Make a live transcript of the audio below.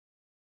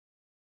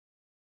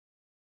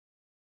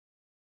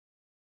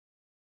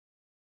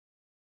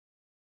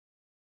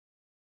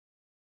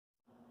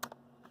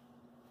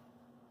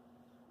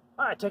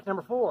Alright, take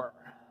number 4.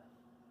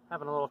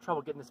 Having a little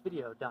trouble getting this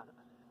video done.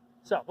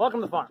 So, welcome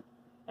to the farm.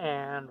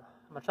 And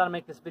I'm going to try to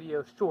make this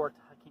video short.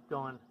 I keep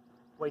going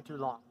way too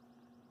long.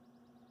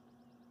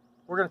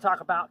 We're going to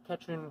talk about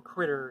catching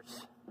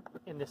critters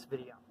in this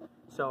video.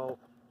 So,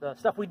 the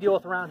stuff we deal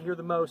with around here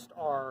the most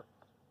are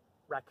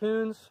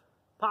raccoons,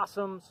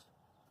 possums,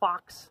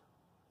 fox,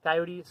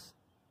 coyotes,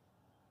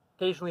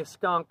 occasionally a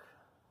skunk.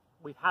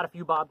 We've had a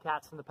few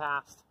bobcats in the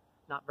past,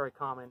 not very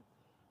common,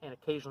 and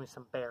occasionally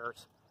some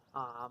bears.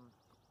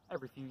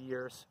 Every few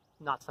years,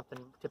 not something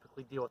we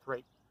typically deal with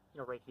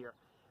right here.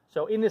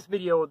 So in this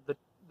video,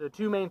 the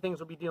two main things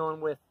we'll be dealing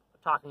with,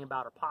 talking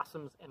about, are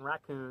possums and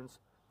raccoons,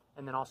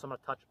 and then also I'm going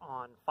to touch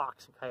on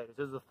fox and coyotes.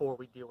 Those are the 4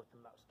 we deal with the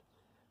most.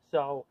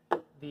 So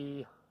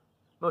the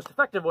most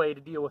effective way to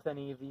deal with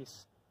any of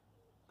these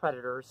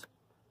predators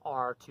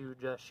are to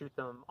just shoot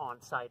them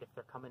on sight if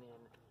they're coming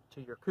in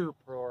to your coop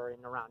or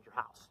in around your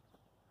house,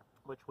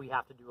 which we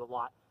have to do a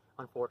lot,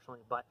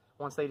 unfortunately. But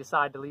once they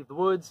decide to leave the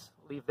woods,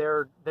 leave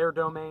their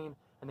domain,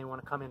 and they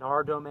want to come into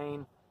our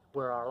domain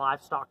where our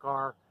livestock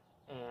are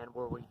and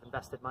where we've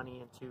invested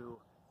money into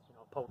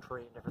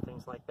poultry and different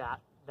things like that,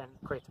 then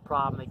it creates a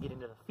problem. They get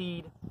into the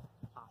feed,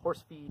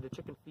 horse feed, the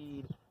chicken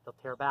feed. They'll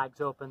tear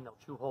bags open. They'll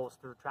chew holes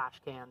through trash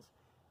cans.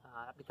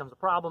 It becomes a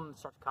problem. It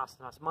starts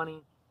costing us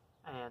money,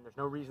 and there's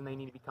no reason they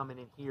need to be coming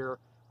in here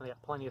when they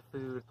have plenty of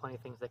food, plenty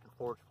of things they can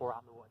forage for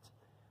out in the woods.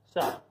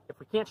 So if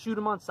we can't shoot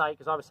them on site,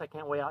 because obviously I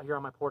can't wait out here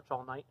on my porch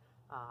all night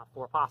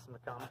for a possum to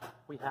come,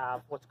 we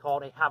have what's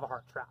called a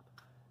have-a-heart trap.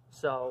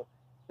 So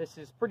this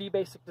is pretty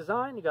basic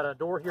design. You got a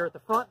door here at the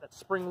front that's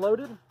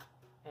spring-loaded,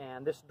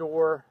 and this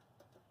door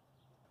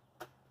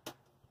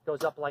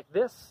goes up like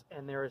this,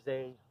 and there is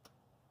a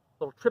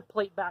little trip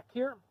plate back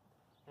here,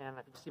 and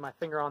I can see my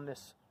finger on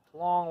this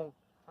long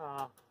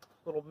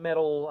little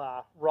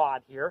metal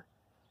rod here.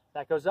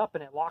 That goes up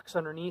and it locks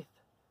underneath.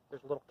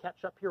 There's a little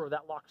catch up here where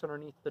that locks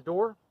underneath the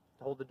door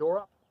to hold the door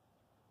up.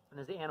 And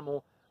as the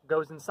animal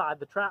goes inside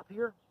the trap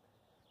here,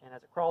 and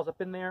as it crawls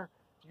up in there,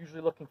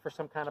 usually looking for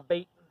some kind of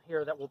bait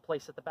here that we'll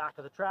place at the back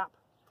of the trap,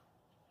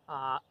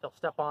 they'll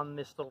step on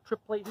this little trip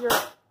plate here,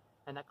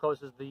 and that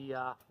closes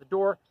the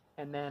door.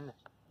 And then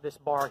this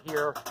bar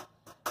here,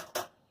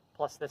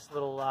 plus this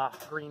little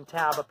green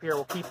tab up here,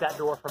 will keep that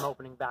door from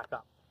opening back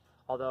up.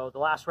 Although the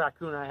last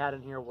raccoon I had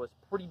in here was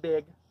pretty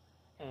big,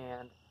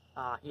 and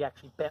he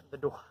actually bent the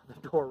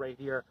door right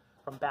here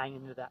from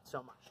banging into that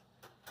so much.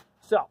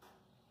 So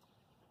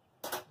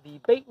the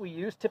bait we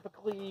use,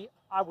 typically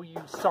I will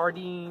use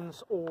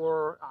sardines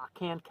or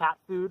canned cat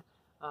food.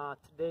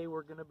 Today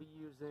we're going to be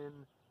using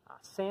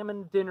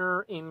salmon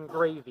dinner in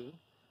gravy.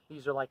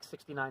 These are like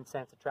 69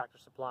 cents at Tractor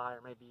Supply,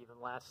 or maybe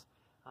even less.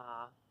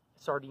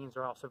 Sardines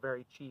are also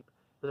very cheap,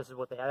 but this is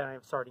what they have. I don't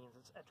have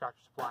sardines at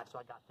Tractor Supply, so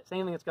I got this.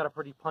 Anything that's got a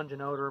pretty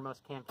pungent odor,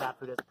 most canned cat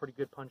food has a pretty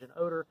good pungent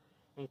odor.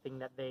 Anything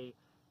that they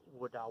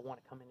would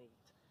want to come in and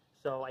eat.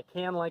 So a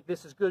can like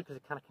this is good because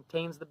it kind of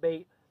contains the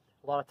bait.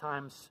 A lot of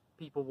times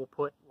people will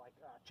put like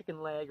a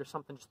chicken leg or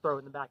something, just throw it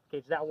in the back of the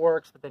cage. That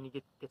works, but then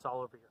it gets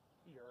all over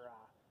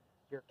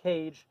your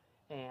cage,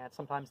 and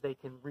sometimes they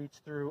can reach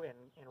through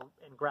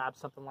and grab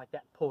something like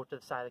that and pull it to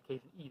the side of the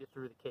cage and eat it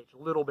through the cage.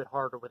 A little bit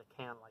harder with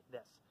a can like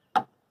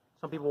this.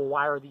 Some people will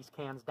wire these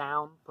cans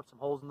down, put some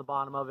holes in the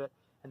bottom of it,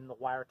 and then they'll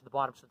wire it to the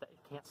bottom so that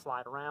it can't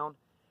slide around.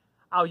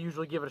 I'll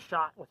usually give it a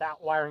shot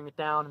without wiring it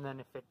down, and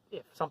then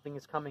if something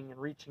is coming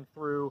and reaching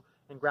through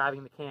and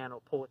grabbing the can,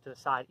 I'll pull it to the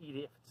side, eat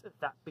it. If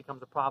that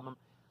becomes a problem,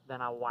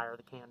 then I'll wire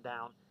the can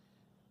down.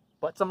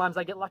 But sometimes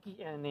I get lucky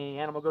and the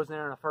animal goes in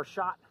there in a first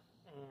shot,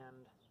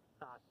 and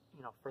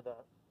for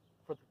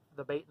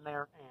the bait in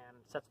there, and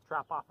sets the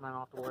trap off, and I don't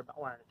have to worry about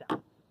wiring it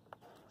down.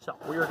 So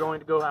I'm going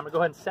to go ahead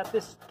and set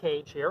this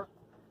cage here.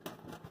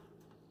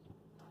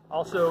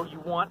 Also, you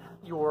want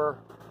your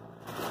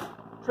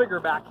trigger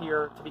back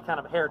here to be kind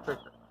of a hair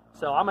trigger.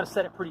 So I'm going to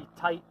set it pretty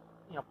tight,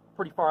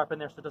 pretty far up in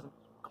there so it doesn't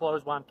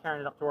close while I'm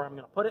carrying it up to where I'm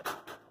going to put it.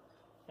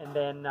 And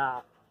then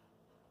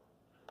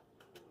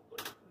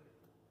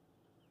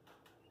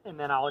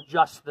I'll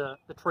adjust the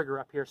trigger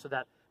up here so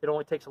that it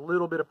only takes a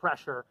little bit of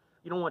pressure.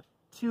 You don't want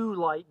too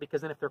light,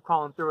 because then if they're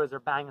crawling through as they're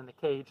banging the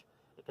cage,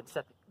 it can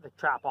set the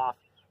trap off,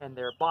 and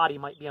their body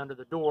might be under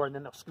the door, and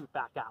then they'll scoot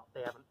back out.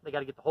 They got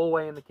to get the whole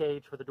way in the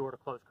cage for the door to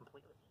close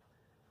completely.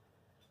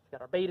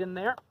 Got our bait in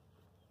there.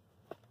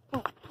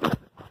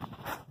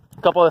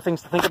 A couple other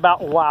things to think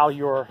about while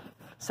you're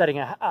setting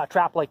a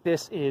trap like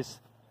this is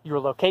your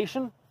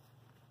location.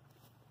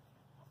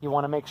 You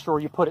want to make sure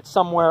you put it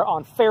somewhere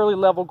on fairly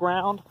level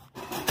ground.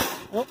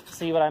 Oh,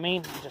 see what I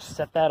mean? Just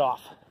set that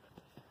off.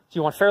 So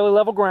you want fairly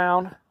level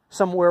ground,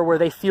 somewhere where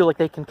they feel like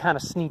they can kind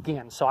of sneak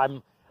in. So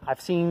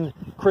I've seen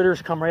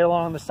critters come right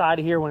along the side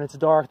of here when it's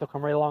dark. They'll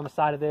come right along the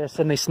side of this,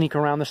 and they sneak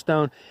around the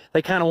stone.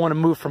 They kind of want to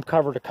move from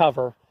cover to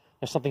cover.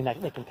 There's something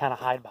that they can kind of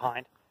hide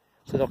behind.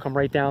 So they'll come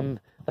right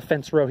down the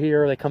fence row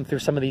here. They come through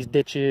some of these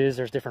ditches.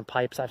 There's different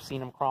pipes. I've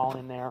seen them crawling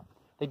in there.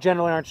 They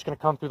generally aren't just going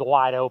to come through the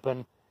wide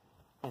open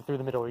and through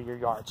the middle of your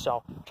yard.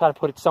 So try to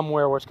put it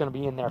somewhere where it's going to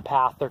be in their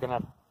path. They're going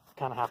to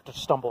kind of have to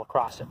stumble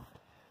across it.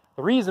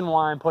 The reason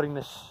why I'm putting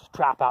this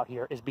trap out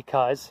here is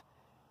because,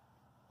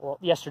 well,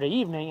 yesterday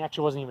evening,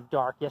 actually it wasn't even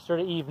dark,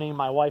 yesterday evening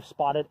my wife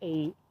spotted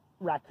a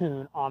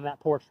raccoon on that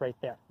porch right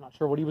there. Not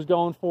sure what he was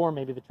going for,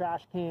 maybe the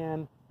trash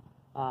can,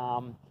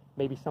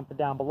 maybe something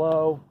down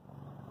below.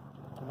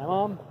 And my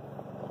mom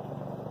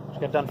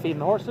just got done feeding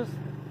the horses.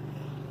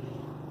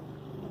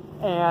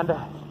 And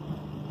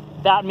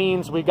that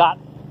means we got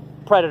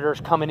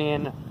predators coming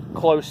in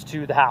close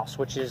to the house,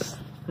 which is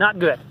not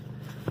good.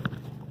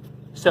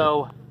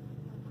 So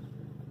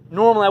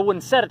normally I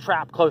wouldn't set a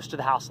trap close to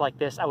the house like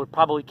this. I would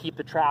probably keep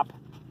the trap,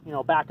 you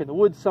know, back in the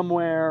woods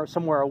somewhere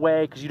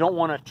away, because you don't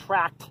want to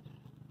attract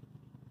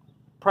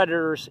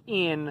predators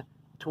in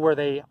to where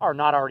they are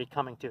not already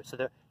coming to. So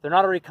they're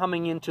not already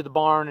coming into the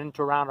barn,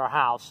 into around our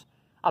house.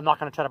 I'm not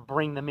going to try to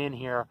bring them in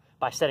here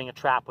by setting a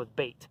trap with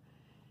bait.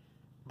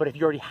 But if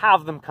you already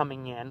have them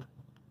coming in,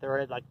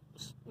 they're like,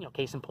 you know,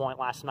 case in point,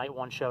 last night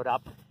one showed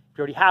up. If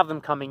you already have them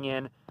coming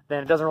in,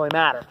 then it doesn't really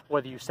matter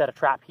whether you set a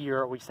trap here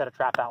or we set a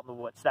trap out in the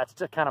woods. That's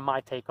just kind of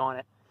my take on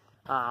it.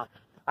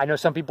 I know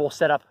some people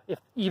set up,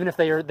 even if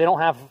they don't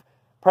have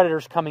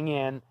predators coming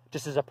in,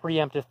 just as a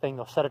preemptive thing,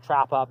 they'll set a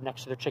trap up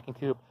next to their chicken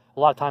coop. A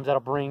lot of times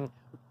that'll bring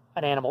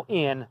an animal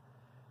in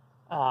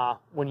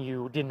when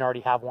you didn't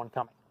already have one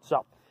coming.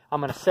 So I'm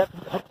going to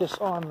hook this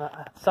on. The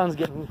sun's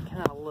getting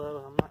kind of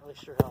low. I'm not really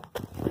sure how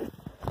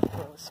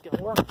this is going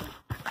to work.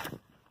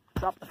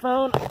 Drop the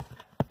phone. We're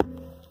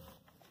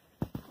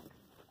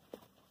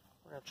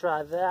going to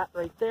try that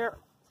right there.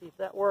 See if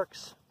that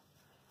works.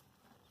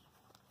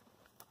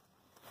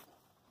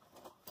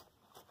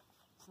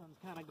 Sun's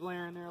kind of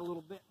glaring there a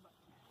little bit, but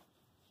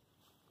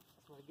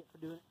that's what I get for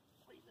doing it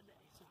late in the day.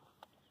 So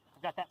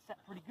I've got that set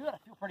pretty good. I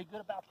feel pretty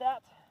good about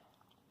that.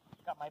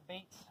 Got my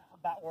baits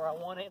about where I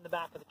want it in the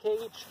back of the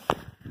cage.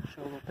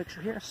 Show a little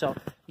picture here. So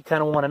you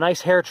kind of want a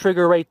nice hair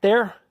trigger right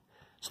there,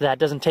 so that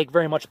doesn't take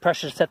very much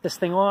pressure to set this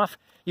thing off.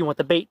 You want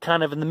the bait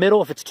kind of in the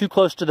middle. If it's too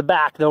close to the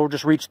back, they'll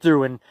just reach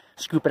through and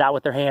scoop it out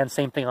with their hands.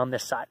 Same thing on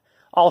this side.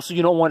 Also,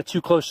 you don't want it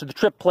too close to the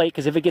trip plate,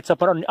 because if it gets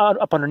up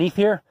underneath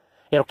here,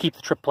 it'll keep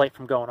the trip plate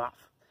from going off.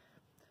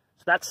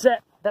 So that's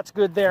set. That's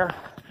good there.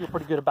 Feel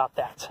pretty good about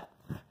that.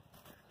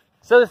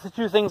 So the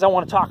two things I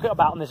want to talk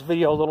about in this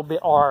video a little bit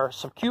are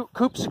some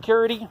coop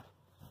security,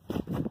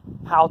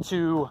 how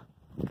to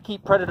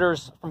keep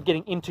predators from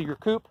getting into your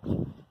coop,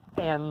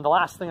 and the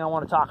last thing I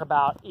want to talk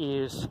about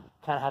is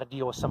kind of how to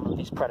deal with some of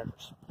these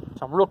predators.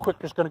 So I'm real quick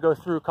just going to go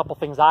through a couple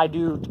things I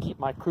do to keep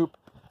my coop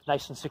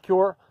nice and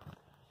secure.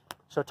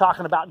 So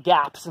talking about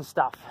gaps and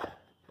stuff.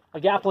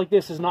 A gap like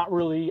this is not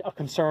really a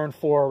concern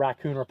for a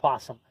raccoon or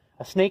possum.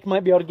 A snake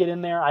might be able to get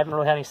in there. I haven't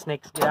really had any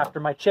snakes get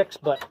after my chicks,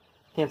 but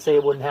can't say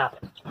it wouldn't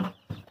happen.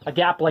 A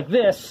gap like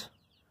this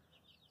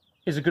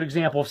is a good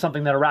example of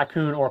something that a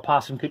raccoon or a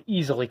possum could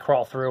easily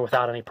crawl through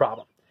without any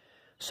problem.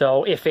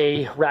 So if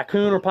a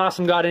raccoon or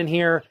possum got in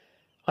here,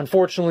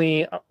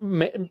 unfortunately,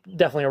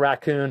 definitely a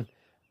raccoon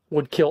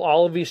would kill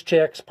all of these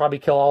chicks, probably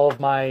kill all of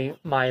my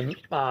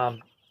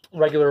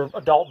regular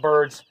adult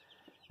birds.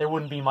 There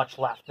wouldn't be much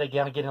left. They're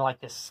going to get in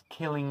like this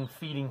killing,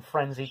 feeding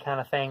frenzy kind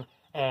of thing,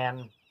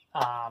 and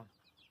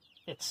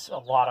it's a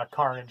lot of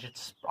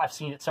carnage. I've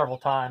seen it several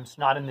times,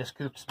 not in this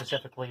coop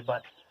specifically,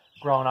 but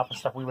growing up and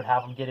stuff, we would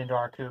have them get into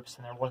our coops,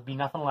 and there would be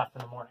nothing left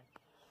in the morning.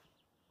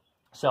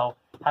 So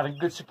having a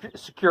good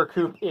secure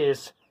coop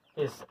is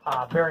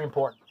very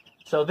important.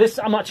 So this,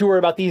 I'm not too worried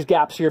about these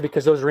gaps here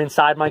because those are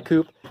inside my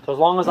coop. So as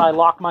long as I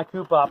lock my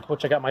coop up,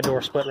 which I got my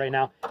door split right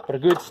now, but a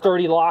good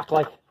sturdy lock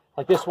like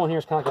this one here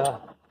is kind of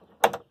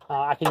like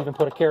I can even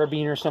put a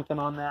carabiner or something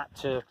on that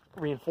to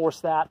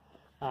reinforce that.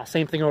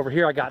 Same thing over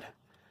here. I got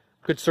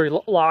good sturdy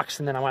locks,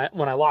 and then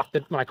when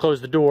I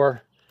close the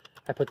door,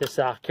 I put this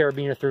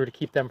carabiner through to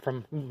keep them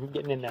from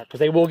getting in there, because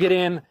they will get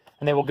in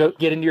and they will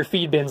get into your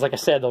feed bins. Like I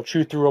said, they'll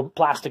chew through a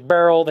plastic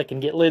barrel. They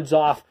can get lids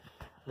off.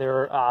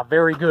 They're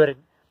very good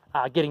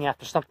at getting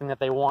after something that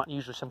they want,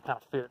 usually some kind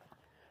of food.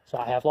 So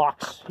I have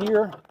locks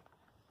here.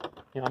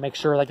 You know, make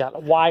sure I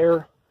got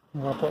wire.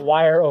 You want to put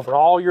wire over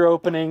all your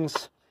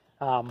openings.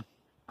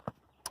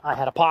 I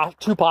had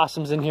two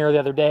possums in here the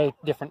other day,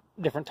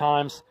 different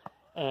times,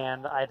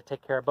 and I had to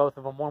take care of both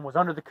of them. One was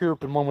under the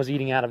coop, and one was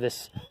eating out of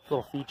this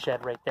little feed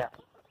shed right there.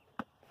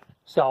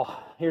 So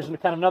here's kind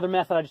of another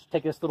method. I just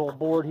take this little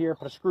board here,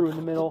 put a screw in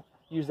the middle,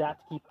 use that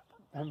to keep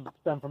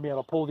them from being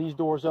able to pull these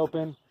doors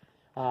open.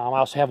 I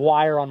also have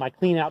wire on my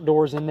clean out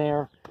doors in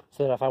there,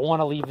 so that if I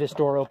want to leave this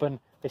door open,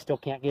 they still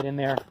can't get in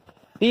there.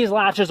 These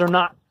latches are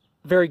not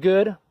very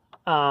good.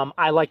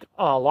 I like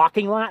a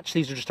locking latch.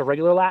 These are just a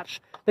regular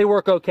latch. They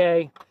work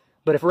okay,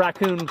 but if a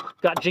raccoon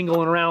got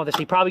jingling around with this,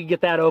 he probably could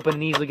get that open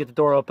and easily get the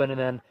door open, and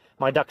then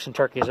my ducks and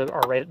turkeys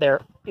are right there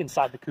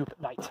inside the coop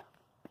at night.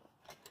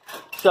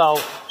 So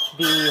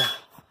the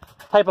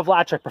type of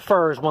latch I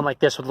prefer is one like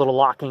this with a little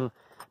locking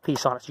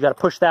piece on it. So you got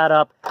to push that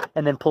up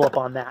and then pull up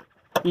on that.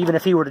 Even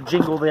if he were to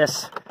jingle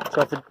this,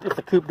 so if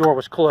the coop door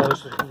was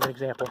closed, as an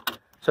example.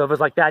 So if it was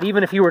like that,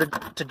 even if you were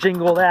to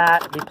jingle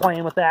that, be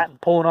playing with that and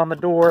pulling on the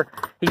door,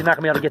 he's not going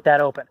to be able to get that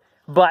open.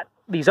 But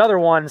these other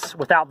ones,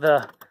 without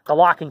the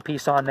locking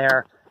piece on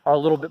there, are a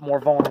little bit more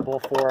vulnerable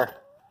for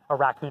a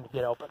raccoon to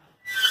get open.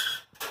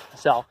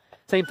 So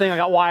same thing, I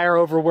got wire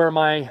over where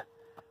my,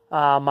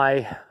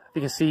 if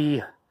you can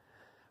see,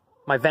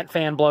 my vent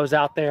fan blows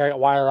out there. I got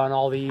wire on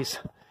all these.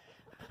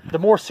 The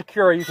more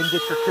secure you can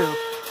get your coop,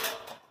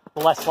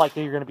 the less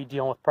likely you're going to be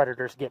dealing with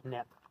predators getting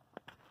in.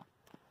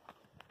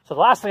 So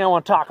the last thing I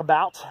want to talk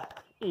about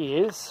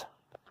is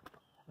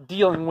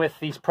dealing with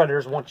these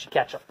predators once you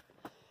catch them.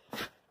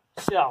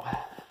 So,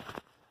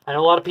 I know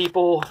a lot of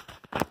people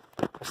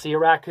see a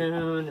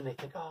raccoon and they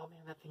think, oh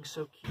man, that thing's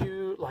so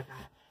cute. Like,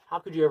 how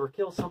could you ever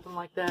kill something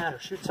like that or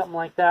shoot something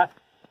like that?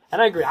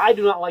 And I agree. I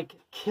do not like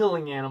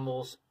killing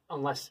animals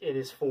unless it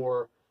is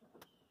for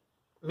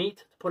meat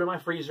to put in my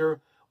freezer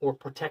or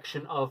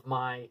protection of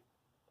my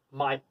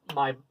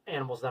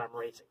animals that I'm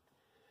raising.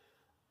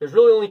 There's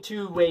really only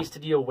two ways to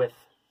deal with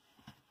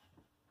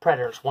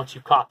predators once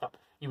you've caught them.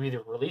 You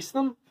either release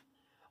them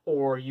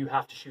or you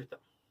have to shoot them.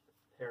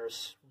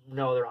 There's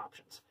no other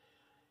options.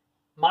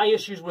 My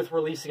issues with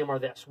releasing them are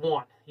this.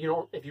 One,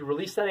 if you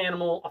release that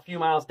animal a few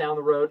miles down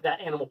the road, that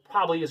animal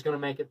probably is going to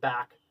make it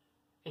back,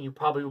 and you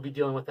probably will be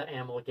dealing with that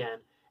animal again.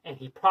 And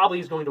he probably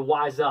is going to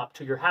wise up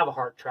to your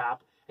have-a-heart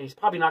trap, and he's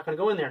probably not going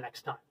to go in there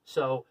next time.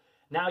 So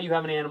now you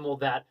have an animal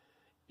that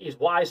is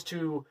wise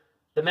to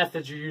the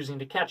methods you're using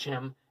to catch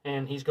him,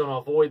 and he's going to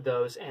avoid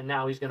those, and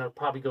now he's going to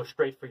probably go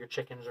straight for your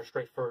chickens or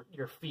straight for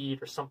your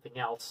feed or something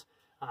else,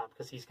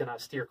 because he's going to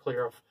steer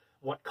clear of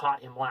what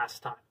caught him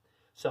last time.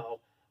 So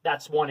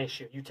that's one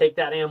issue. You take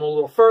that animal a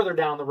little further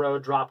down the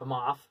road, drop him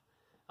off,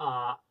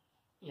 on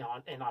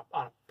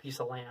a piece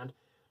of land.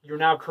 You're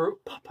now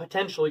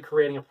potentially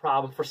creating a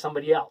problem for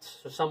somebody else.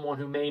 So someone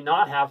who may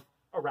not have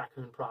a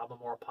raccoon problem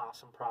or a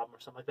possum problem or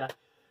something like that,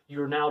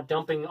 you're now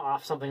dumping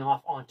something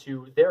off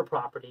onto their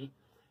property,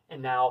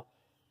 and now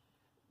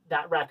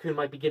that raccoon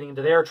might be getting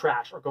into their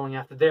trash or going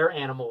after their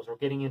animals or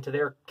getting into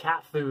their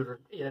cat food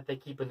that they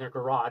keep in their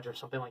garage or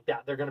something like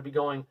that. They're going to be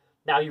going,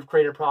 now you've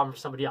created a problem for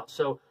somebody else.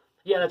 So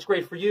yeah, that's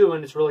great for you,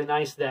 and it's really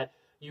nice that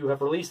you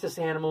have released this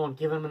animal and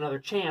given him another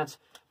chance,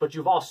 but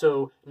you've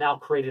also now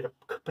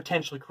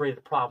potentially created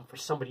a problem for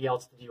somebody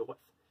else to deal with.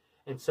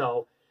 And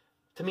so,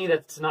 to me,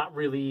 that's not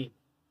really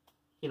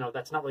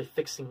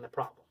fixing the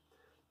problem.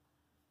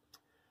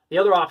 The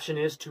other option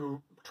is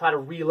to try to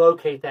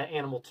relocate that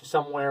animal to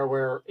somewhere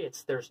where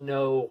there's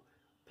no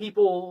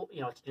people,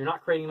 you're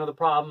not creating another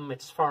problem,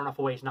 it's far enough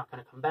away, he's not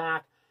going to come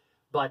back,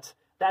 but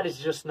that is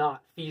just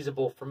not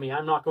feasible for me.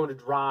 I'm not going to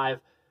drive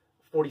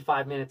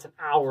 45 minutes, an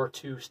hour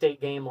to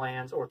state game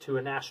lands or to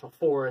a national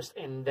forest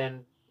and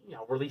then,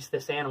 release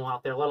this animal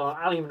out there. Let alone,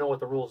 I don't even know what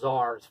the rules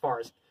are as far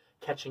as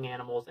catching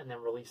animals and then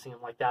releasing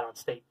them like that on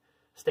state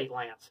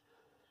lands.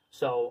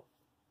 So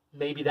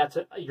maybe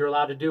you're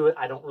allowed to do it.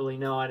 I don't really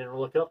know. I didn't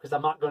look it up because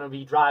I'm not going to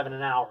be driving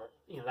an hour.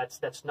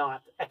 That's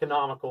not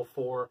economical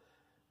for,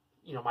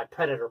 my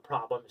predator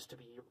problem is to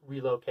be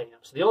relocating them.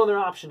 So the other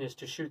option is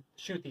to shoot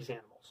these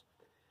animals.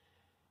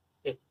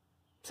 It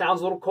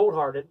sounds a little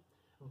cold-hearted,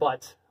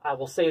 but I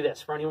will say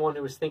this, for anyone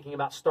who is thinking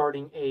about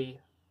starting a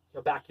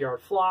backyard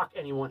flock,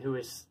 anyone who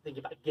is thinking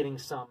about getting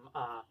some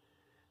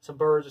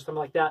birds or something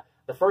like that,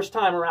 the first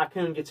time a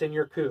raccoon gets in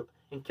your coop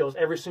and kills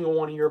every single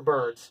one of your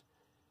birds,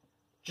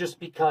 just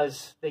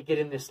because they get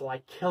in this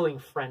killing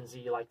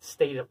frenzy,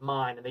 state of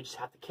mind, and they just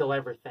have to kill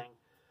everything,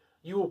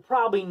 you will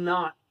probably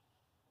not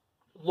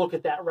look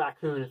at that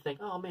raccoon and think,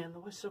 oh man,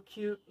 that was so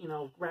cute,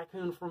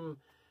 raccoon from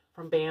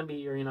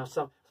Bambi, or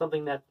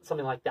something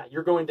like that.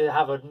 You're going to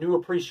have a new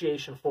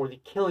appreciation for the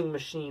killing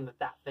machine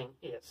that thing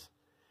is.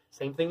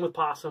 Same thing with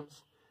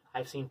possums.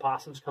 I've seen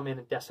possums come in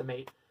and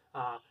decimate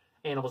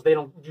animals. They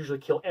don't usually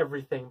kill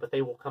everything, but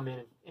they will come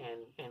in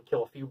and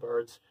kill a few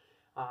birds.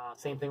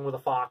 Same thing with a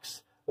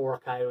fox or a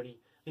coyote.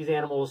 These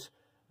animals,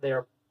 they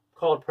are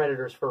called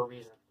predators for a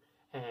reason,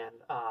 and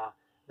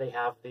they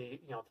have the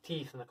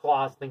teeth and the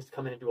claws and things to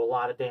come in and do a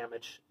lot of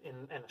damage in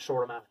a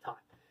short amount of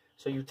time.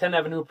 So you tend to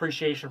have a new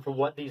appreciation for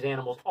what these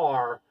animals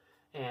are,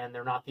 and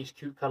they're not these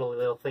cute, cuddly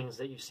little things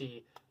that you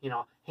see,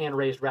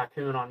 hand-raised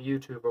raccoon on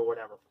YouTube or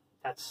whatever.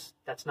 That's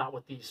not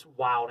what these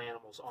wild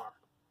animals are.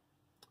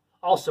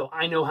 Also,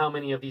 I know how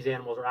many of these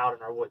animals are out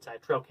in our woods. I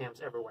have trail cams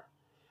everywhere,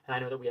 and I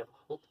know that we have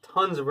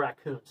tons of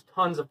raccoons,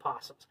 tons of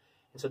possums.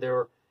 And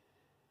so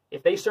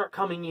if they start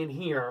coming in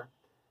here,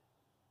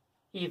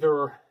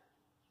 either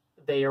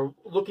they are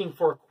looking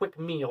for a quick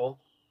meal,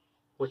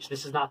 which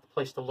this is not the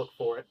place to look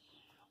for it,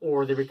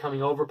 or they're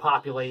becoming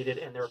overpopulated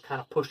and they're kind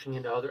of pushing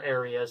into other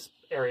areas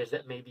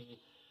that maybe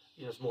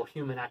there's more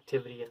human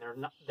activity and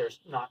there's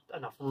not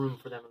enough room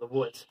for them in the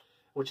woods.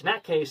 Which in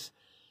that case,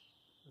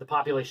 the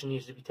population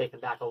needs to be taken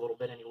back a little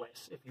bit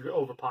anyways. If you're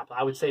overpopulated,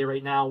 I would say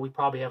right now we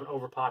probably have an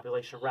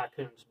overpopulation of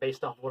raccoons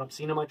based off of what I'm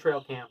seeing on my trail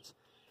cams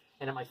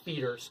and at my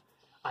feeders.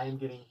 I am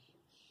getting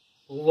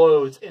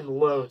loads and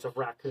loads of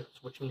raccoons,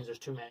 which means there's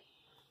too many.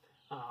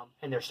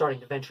 And they're starting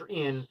to venture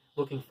in,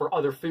 looking for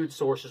other food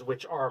sources,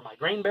 which are my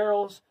grain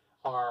barrels,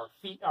 our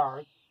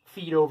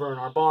feed over in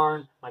our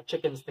barn, my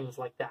chickens, things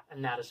like that,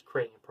 and that is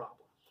creating a problem.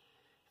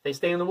 If they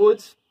stay in the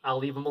woods, I'll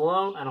leave them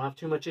alone. I don't have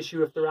too much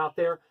issue if they're out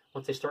there.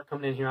 Once they start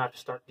coming in here, I have to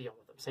start dealing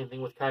with them. Same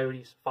thing with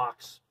coyotes,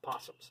 fox,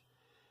 possums.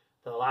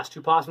 The last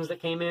 2 possums that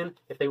came in,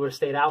 if they would have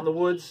stayed out in the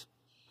woods,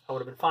 I would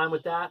have been fine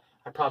with that.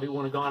 I probably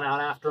wouldn't have gone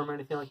out after them or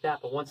anything like that.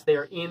 But once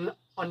they're in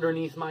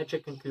underneath my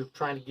chicken coop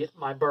trying to get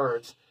my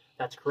birds,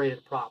 that's created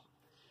a problem.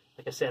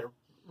 Like I said,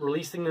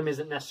 releasing them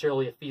isn't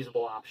necessarily a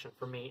feasible option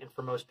for me and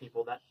for most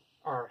people that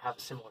have a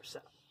similar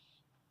setup.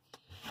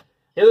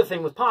 The other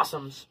thing with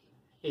possums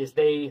is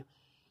they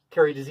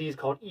carry a disease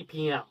called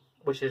EPM,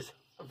 which is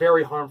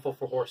very harmful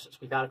for horses.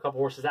 We've had a couple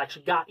horses that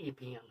actually got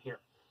EPM here.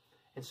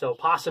 And so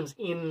possums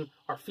in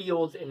our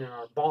fields and in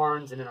our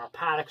barns and in our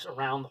paddocks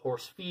around the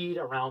horse feed,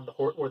 around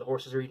where the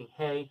horses are eating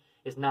hay,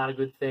 is not a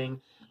good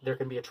thing. There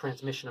can be a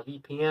transmission of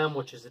EPM,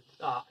 which is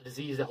a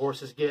disease that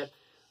horses get.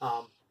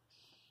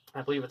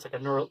 I believe it's like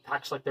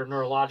attacks like their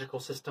neurological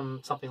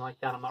system, something like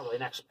that. I'm not really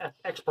an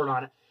expert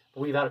on it,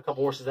 but we've had a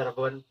couple horses that have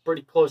been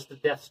pretty close to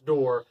death's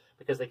door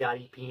because they got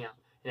EPM.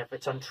 And if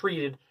it's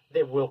untreated,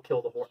 they will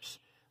kill the horse.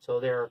 So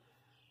they're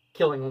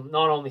killing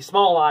not only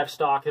small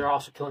livestock, they're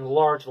also killing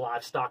large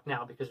livestock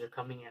now because they're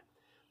coming in.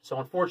 So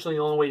unfortunately,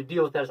 the only way to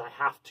deal with that is I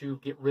have to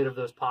get rid of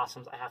those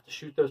possums. I have to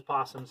shoot those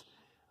possums.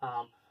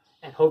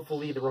 And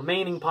hopefully the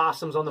remaining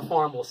possums on the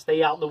farm will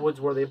stay out in the woods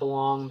where they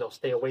belong. They'll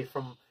stay away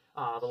from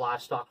the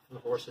livestock, from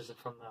the horses, and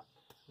from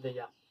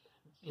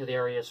the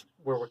areas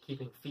where we're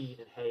keeping feed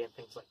and hay and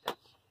things like that.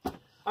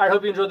 All right,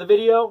 hope you enjoyed the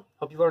video.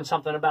 Hope you learned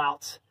something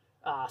about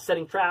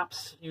setting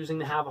traps, using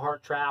the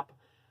Havahart trap,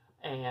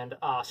 and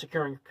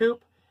securing your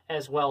coop,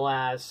 as well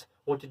as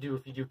what to do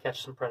if you do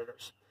catch some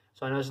predators.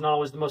 So I know it's not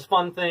always the most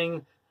fun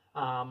thing,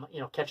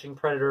 catching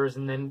predators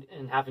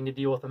and having to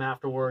deal with them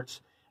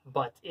afterwards,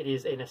 but it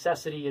is a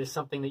necessity. It is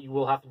something that you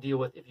will have to deal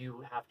with if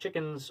you have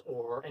chickens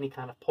or any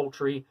kind of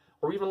poultry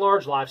or even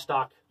large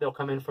livestock. They'll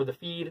come in for the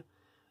feed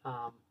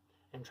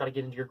and try to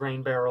get into your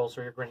grain barrels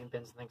or your grain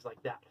bins and things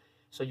like that.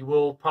 So you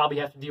will probably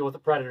have to deal with a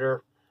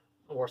predator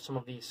or some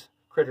of these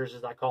critters,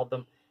 as I called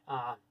them,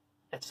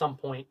 at some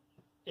point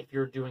if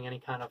you're doing any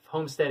kind of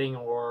homesteading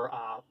or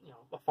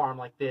a farm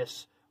like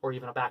this, or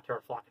even a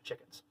backyard flock of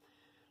chickens.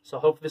 So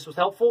I hope this was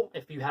helpful.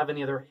 If you have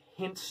any other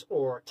hints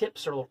or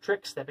tips or little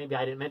tricks that maybe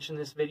I didn't mention in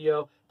this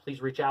video,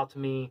 please reach out to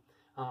me.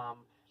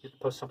 You can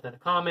post something in the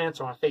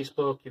comments or on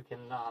Facebook. You can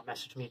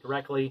message me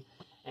directly.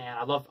 And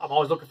I'm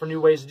always looking for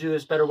new ways to do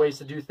this, better ways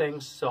to do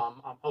things. So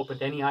I'm open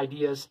to any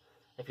ideas.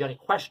 If you have any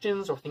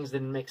questions or things that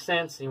didn't make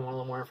sense and you want a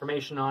little more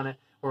information on it,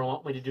 or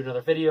want me to do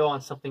another video on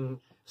something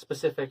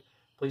specific,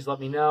 please let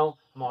me know.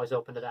 I'm always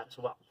open to that as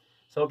well.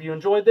 So hope you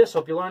enjoyed this.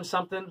 Hope you learned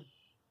something.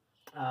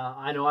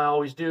 I know I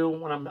always do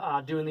when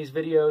I'm doing these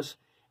videos,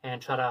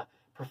 and try to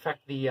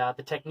perfect the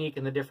technique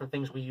and the different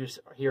things we use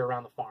here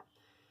around the farm.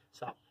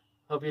 So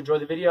hope you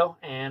enjoyed the video,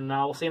 and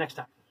we'll see you next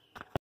time.